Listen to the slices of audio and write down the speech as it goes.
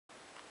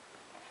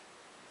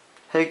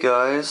Hey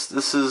guys,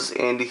 this is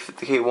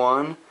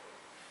Andy50K1,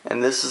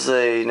 and this is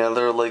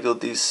another LEGO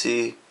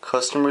DC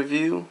custom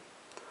review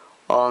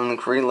on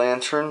Green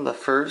Lantern, the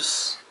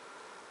first.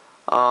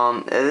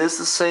 It is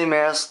the same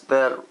mask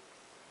that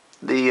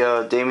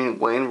the Damian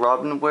Wayne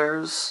Robin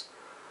wears,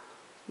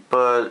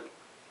 but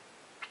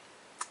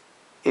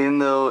and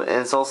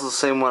it's also the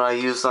same one I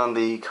used on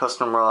the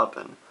custom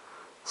Robin.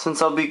 Since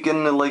I'll be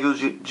getting the LEGO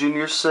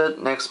Junior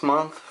set next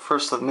month,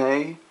 1st of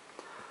May,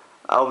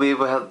 I'll be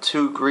able to have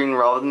 2 Green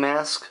Robin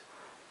masks.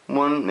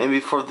 One maybe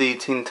for the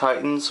Teen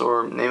Titans,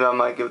 or maybe I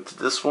might give it to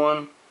this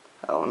one.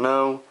 I don't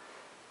know.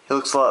 He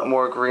looks a lot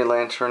more Green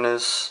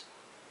Lantern-ish.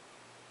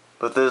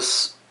 But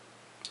this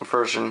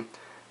version,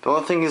 the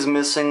only thing he's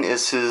missing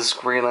is his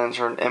Green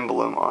Lantern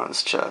emblem on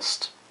his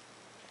chest.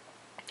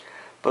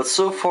 But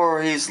so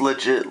far he's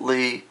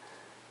legitly...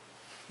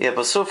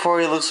 but so far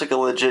he looks like a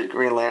legit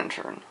Green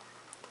Lantern.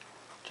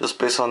 Just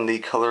based on the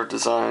color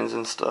designs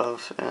and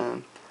stuff,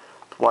 and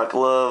the white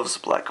gloves,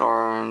 black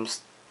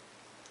arms,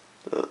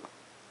 the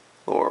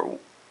lower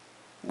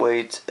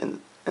weight,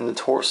 and the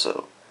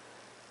torso.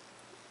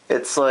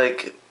 It's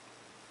like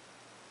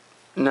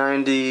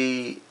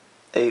 98%,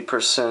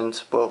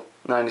 well,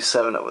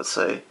 97% I would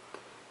say.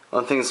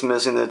 One thing that's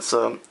missing is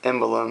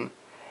emblem,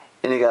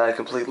 and you got a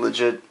complete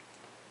legit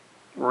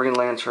Green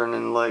Lantern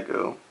in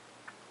LEGO.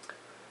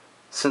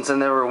 Since I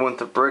never went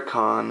to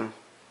BrickCon,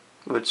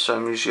 which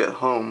I'm usually at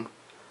home,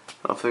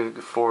 I don't think I could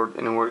afford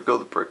anywhere to go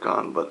to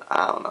BrickCon, but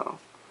I don't know.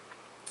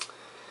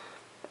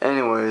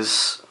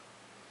 Anyways,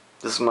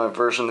 this is my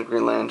version of the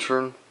Green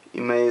Lantern.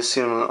 You may have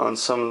seen him on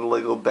some of the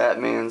LEGO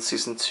Batman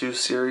Season 2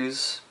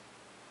 series.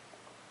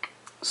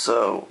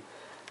 So,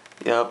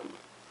 yep,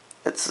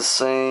 it's the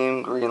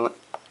same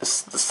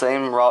it's the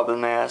same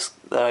Robin mask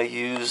that I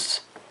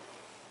used,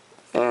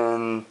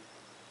 and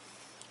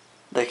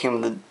that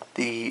came with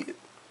the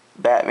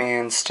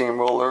Batman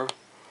Steamroller,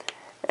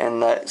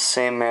 and that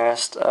same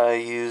mask I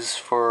used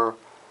for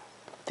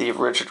the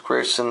Richard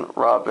Grayson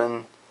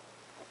Robin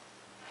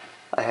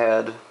I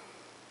had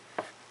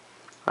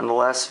on the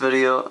last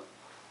video,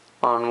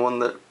 on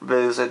one of the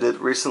videos I did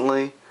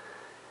recently,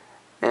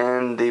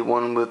 and the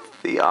one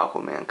with the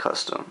Aquaman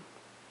custom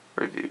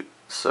review.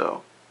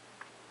 So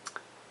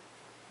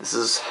this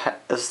is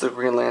the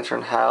Green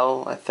Lantern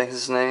Hal, I think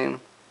his name.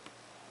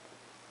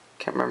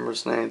 Can't remember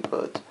his name,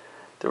 but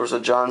there was a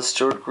John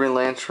Stewart Green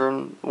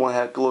Lantern. One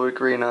had glowy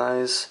green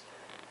eyes,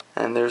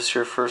 and there's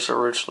your first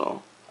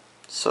original.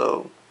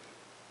 So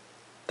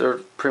they're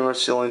pretty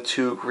much the only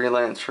 2 Green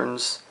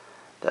Lanterns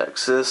that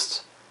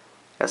exist.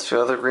 As for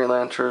other Green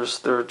Lanterns,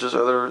 they're just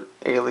other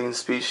alien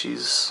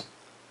species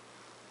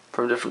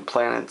from different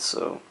planets.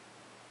 So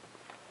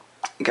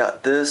you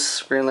got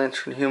this Green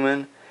Lantern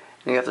human,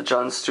 and you got the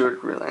John Stewart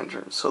Green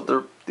Lantern. So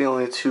they're the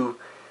only 2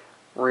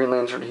 Green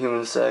Lantern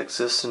humans that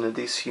exist in the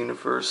DC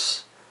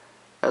universe,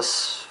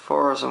 as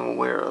far as I'm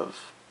aware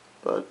of.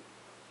 But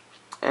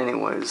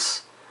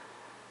anyways,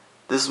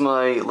 this is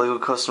my LEGO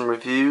custom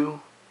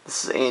review.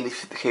 This is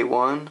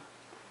Andy50K1.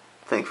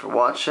 Thanks for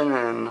watching,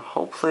 and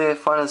hopefully I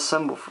find a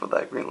symbol for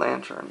that Green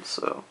Lantern.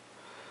 So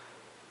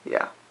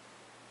yeah,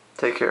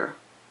 take care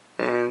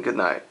and good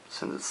night,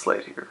 since it's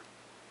late here.